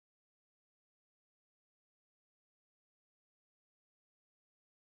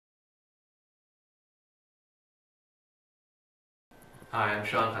Hi, I'm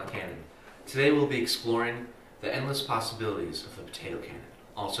Sean Concannon. Today we'll be exploring the endless possibilities of the potato cannon,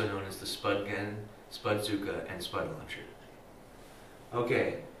 also known as the Spud Gun, Spudzuka, and Spud Launcher.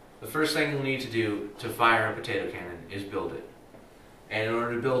 Okay, the first thing you'll need to do to fire a potato cannon is build it. And in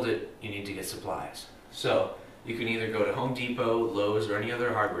order to build it, you need to get supplies. So, you can either go to Home Depot, Lowe's, or any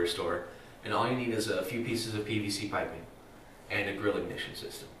other hardware store, and all you need is a few pieces of PVC piping and a grill ignition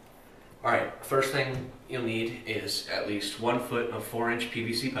system. Alright, first thing you'll need is at least 1 foot of 4-inch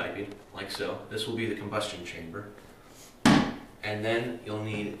PVC piping, like so. This will be the combustion chamber. And then you'll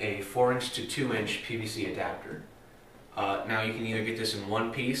need a 4-inch to 2-inch PVC adapter. Now you can either get this in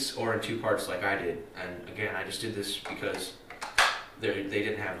one piece or in 2 parts like I did. And again, I just did this because they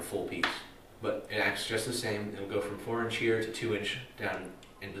didn't have a full piece. But it acts just the same. It'll go from 4-inch here to 2-inch down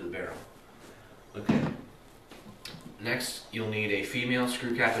into the barrel. Okay. Next, you'll need a female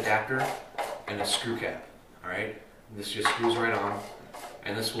screw cap adapter and a screw cap. Alright? This just screws right on,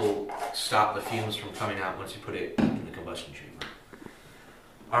 and this will stop the fumes from coming out once you put it in the combustion chamber.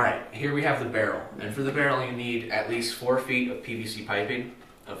 Alright, here we have the barrel. And for the barrel, you need at least 4 feet of PVC piping,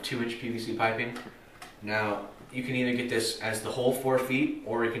 of 2-inch PVC piping. Now, you can either get this as the whole 4 feet,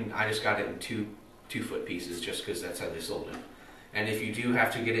 or I just got it in 2-foot pieces just because that's how they sold it. And if you do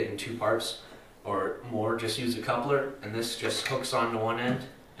have to get it in 2 parts, or more, just use a coupler, and this just hooks on to one end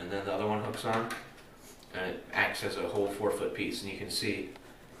and then the other one hooks on, and it acts as a whole 4-foot piece, and you can see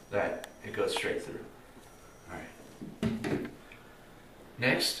that it goes straight through. Alright.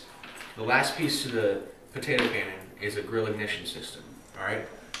 Next, the last piece to the potato cannon is a grill ignition system. Alright?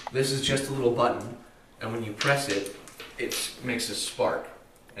 This is just a little button, and when you press it, it makes a spark.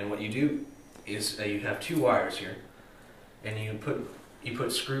 And what you do is you have 2 wires here, and you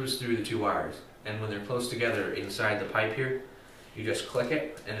put screws through the 2 wires. And when they're close together inside the pipe here, you just click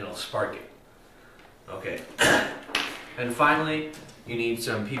it and it'll spark it. Okay. And finally, you need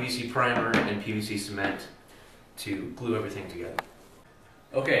some PVC primer and PVC cement to glue everything together.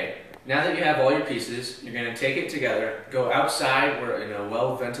 Okay, now that you have all your pieces, you're going to take it together, go outside, we're in a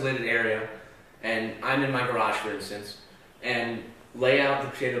well-ventilated area, and I'm in my garage for instance, and lay out the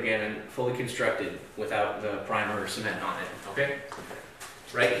potato cannon fully constructed without the primer or cement on it, okay?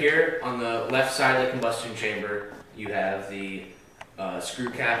 Right here on the left side of the combustion chamber, you have the screw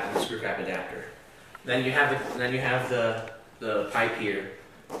cap and the screw cap adapter. Then you have the pipe here,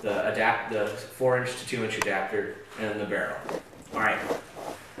 the 4-inch to 2-inch adapter, and the barrel. All right.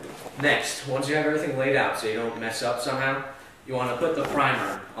 Next, once you have everything laid out so you don't mess up somehow, you want to put the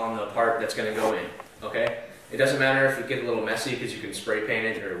primer on the part that's going to go in. Okay. It doesn't matter if it gets a little messy because you can spray paint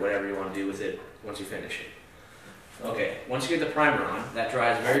it or whatever you want to do with it once you finish it. Okay, once you get the primer on, that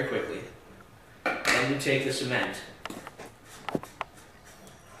dries very quickly. Then you take the cement,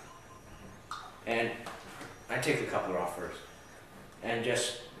 and I take the coupler off first, and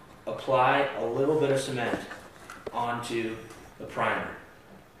just apply a little bit of cement onto the primer.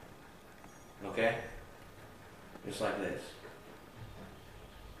 Okay? Just like this.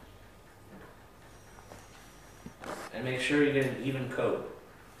 And make sure you get an even coat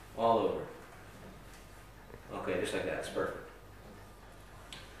all over. Okay, just like that, it's perfect.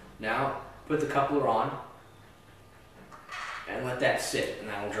 Now, put the coupler on and let that sit, and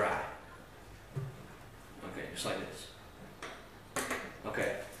that'll dry. Okay, just like this.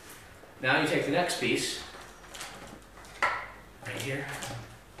 Okay, now you take the next piece, right here.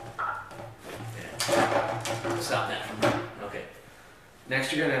 Yeah. Stop that from running. Okay.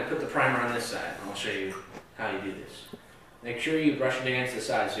 Next, you're going to put the primer on this side, and I'll show you how you do this. Make sure you brush it against the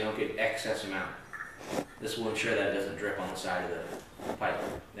side so you don't get excess amount. This will ensure that it doesn't drip on the side of the pipe.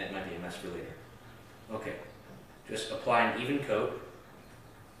 That might be a mess for later. Okay, just apply an even coat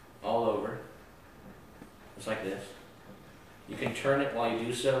all over, just like this. You can turn it while you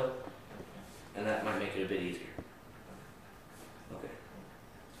do so, and that might make it a bit easier. Okay.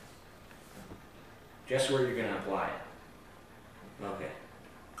 Just where you're going to apply it. Okay.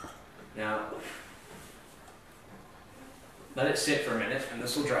 Now, let it sit for a minute, and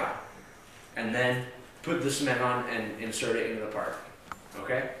this will dry. And then put the cement on and insert it into the part.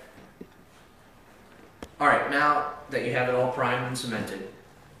 Okay? Alright, now that you have it all primed and cemented,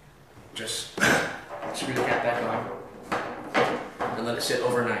 just screw the cap back on and let it sit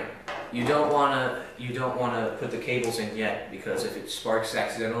overnight. You don't wanna put the cables in yet, because if it sparks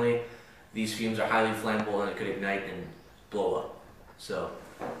accidentally, these fumes are highly flammable and it could ignite and blow up. So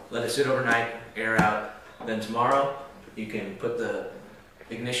let it sit overnight, air out, then tomorrow you can put the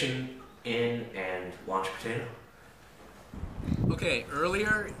ignition in and launch a potato. Okay,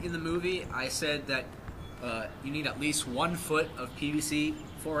 earlier in the movie I said that you need at least 1 foot of PVC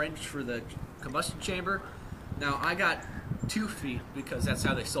 4-inch for the combustion chamber. Now I got 2 feet because that's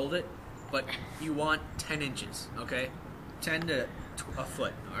how they sold it, but you want 10 inches, okay? 10 to a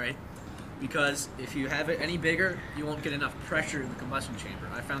foot, all right? Because if you have it any bigger, you won't get enough pressure in the combustion chamber.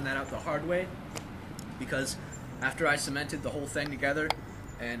 I found that out the hard way because after I cemented the whole thing together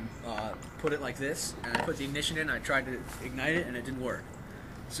and put it like this, and I put the ignition in, I tried to ignite it and it didn't work.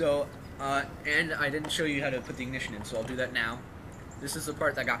 So, and I didn't show you how to put the ignition in, so I'll do that now. This is the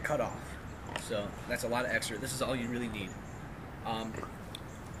part that got cut off. So that's a lot of extra. This is all you really need.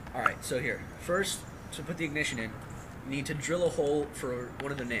 Alright, so here. First, to put the ignition in, you need to drill a hole for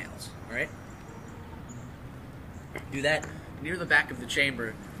one of the nails. Alright? Do that near the back of the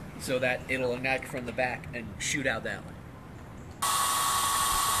chamber so that it'll ignite from the back and shoot out that way.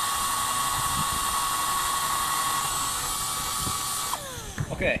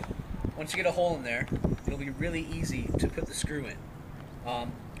 Okay, once you get a hole in there, it'll be really easy to put the screw in.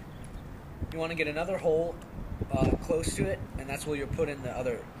 You want to get another hole close to it, and that's where you'll put in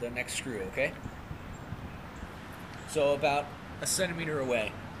the next screw, okay? So about a centimeter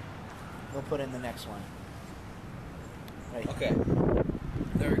away, we'll put in the next one. Right. Okay,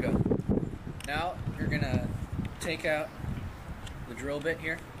 there we go. Now you're gonna take out the drill bit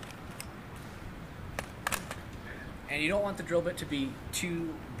here. And you don't want the drill bit to be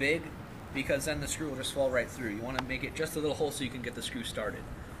too big because then the screw will just fall right through. You want to make it just a little hole so you can get the screw started.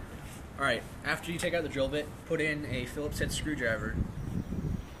 Alright, after you take out the drill bit, put in a Phillips head screwdriver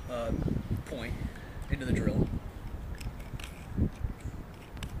point into the drill.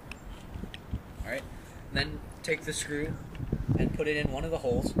 Alright, then take the screw and put it in one of the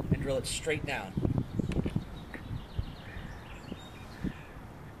holes and drill it straight down.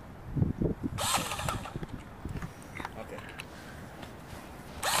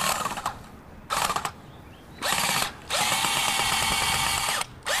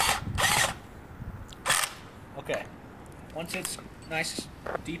 Okay, once it's nice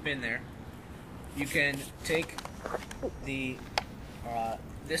deep in there, you can take the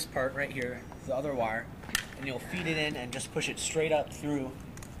this part right here, the other wire, and you'll feed it in and just push it straight up through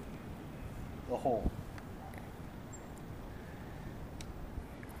the hole.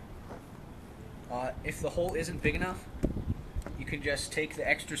 If the hole isn't big enough, you can just take the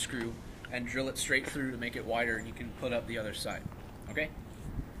extra screw and drill it straight through to make it wider, and you can put up the other side. Okay?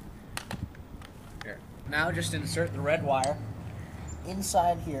 Here. Now just insert the red wire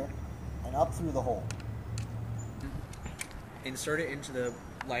inside here and up through the hole. Insert it into the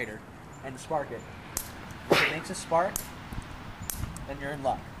lighter and spark it. If it makes a spark, then you're in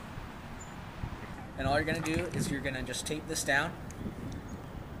luck. And all you're going to do is you're going to just tape this down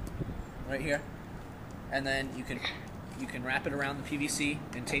right here, and then you can wrap it around the PVC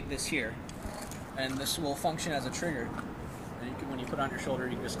and tape this here, and this will function as a trigger. And you can, when you put it on your shoulder,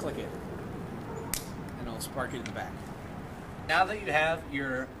 you can just click it and it'll spark it in the back. Now that you have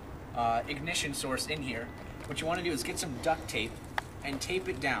your ignition source in here, what you want to do is get some duct tape and tape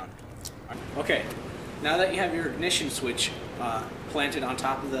it down. Okay, now that you have your ignition switch planted on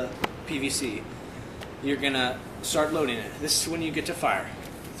top of the PVC, you're gonna start loading it. This is when you get to fire.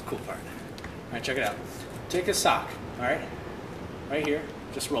 It's the cool part. All right, check it out. Take a sock, all right, right here.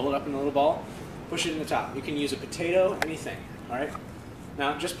 Just roll it up in a little ball. Push it in the top. You can use a potato, anything, all right?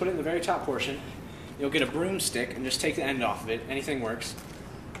 Now, just put it in the very top portion. You'll get a broomstick and just take the end off of it. Anything works.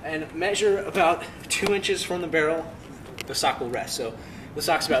 And measure about 2 inches from the barrel. The sock will rest. So the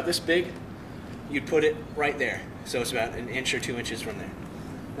sock's about this big. You'd put it right there. So it's about 1 inch or 2 inches from there.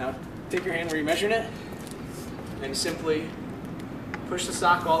 Now, take your hand where you're measuring it and simply push the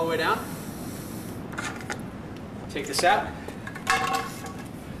sock all the way down. Take this out.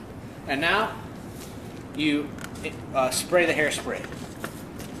 And now you spray the hairspray.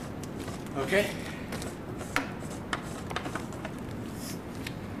 Okay?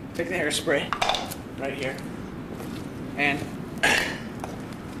 Take the hairspray right here, and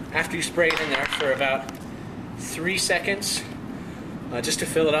after you spray it in there for about 3 seconds, just to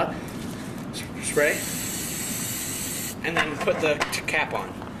fill it up, spray, and then put the cap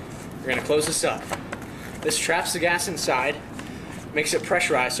on. We're going to close this up. This traps the gas inside, makes it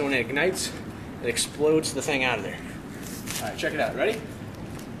pressurized, so when it ignites, it explodes the thing out of there. Alright, check it out. Ready?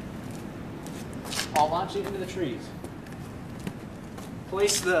 I'll launch it into the trees.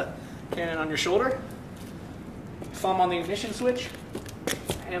 Place the cannon on your shoulder, thumb on the ignition switch,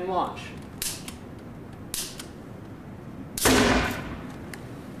 and launch.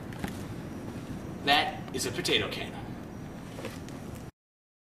 That is a potato cannon.